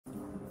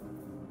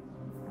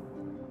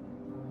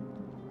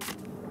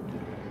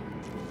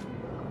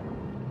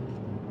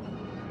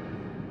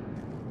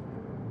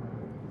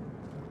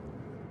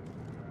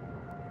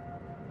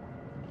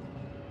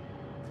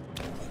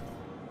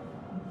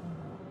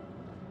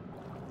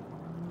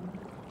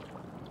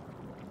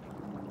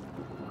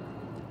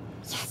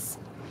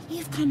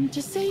You've come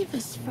to save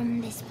us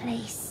from this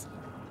place.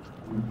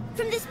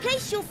 From this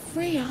place you'll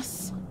free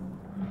us.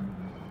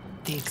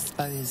 The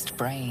exposed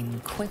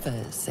brain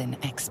quivers in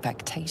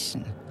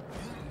expectation.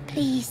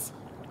 Please.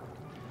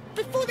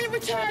 Before they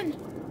return.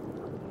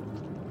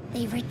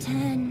 They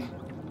return.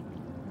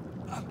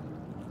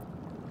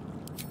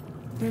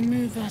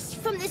 Remove us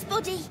from this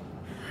body.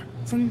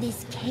 From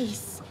this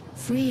case.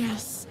 Free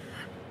us.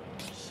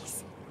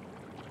 Please.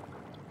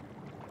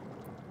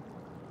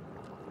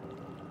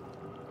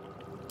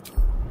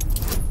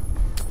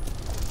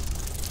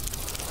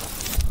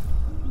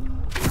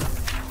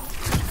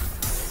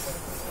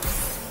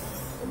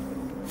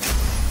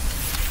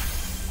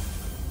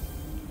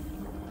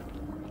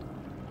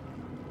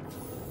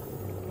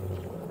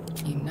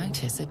 You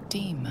notice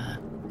edema,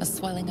 a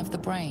swelling of the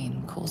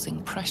brain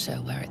causing pressure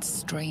where it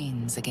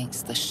strains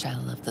against the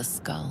shell of the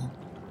skull.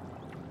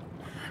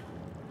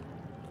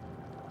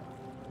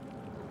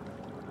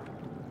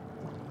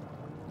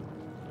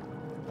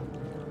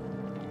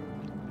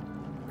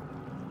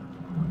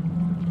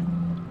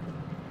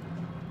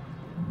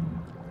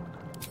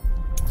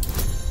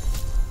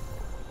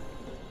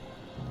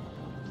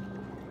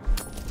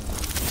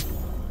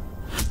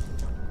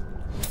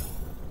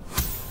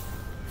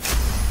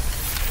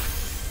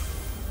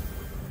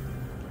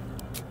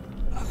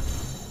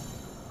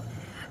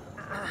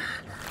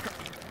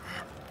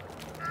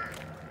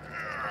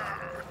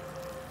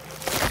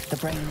 The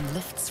brain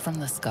lifts from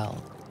the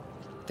skull,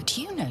 but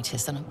you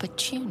notice an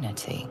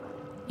opportunity.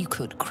 You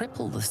could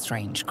cripple the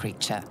strange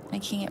creature,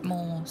 making it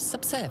more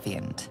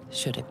subservient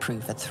should it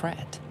prove a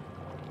threat.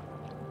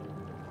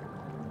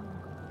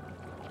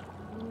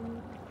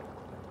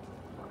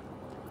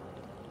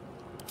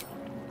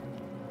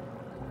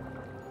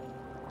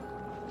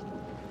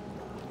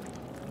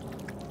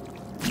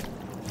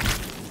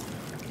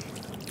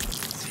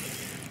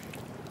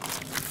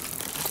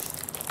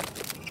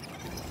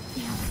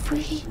 We are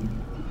free.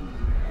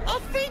 Our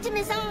freedom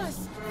is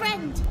ours,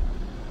 friend.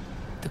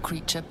 The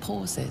creature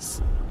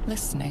pauses,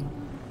 listening.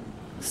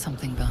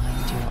 Something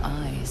behind your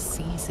eyes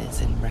seizes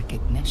in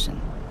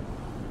recognition.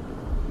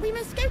 We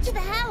must go to the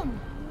helm.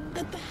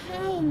 At the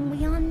helm,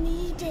 we are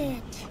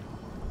needed.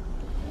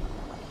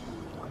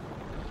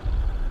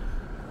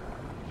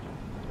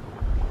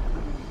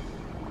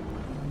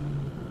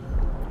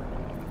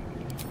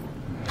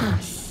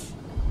 Us.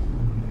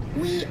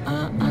 We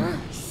are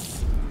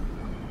us.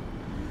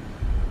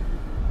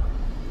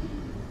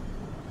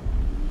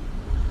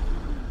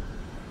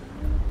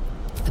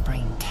 The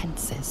brain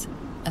tenses,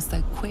 as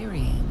though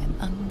querying an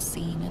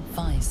unseen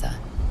advisor.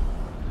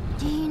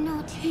 Do you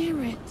not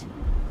hear it?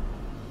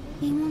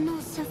 We will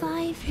not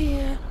survive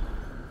here.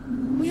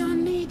 We are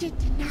needed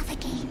to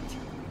navigate.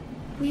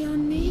 We are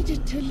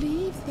needed to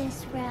leave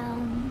this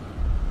realm.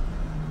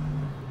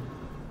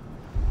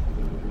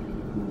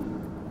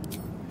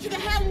 To the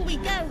helm we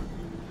go.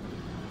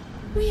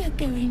 We are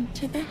going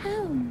to the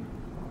helm.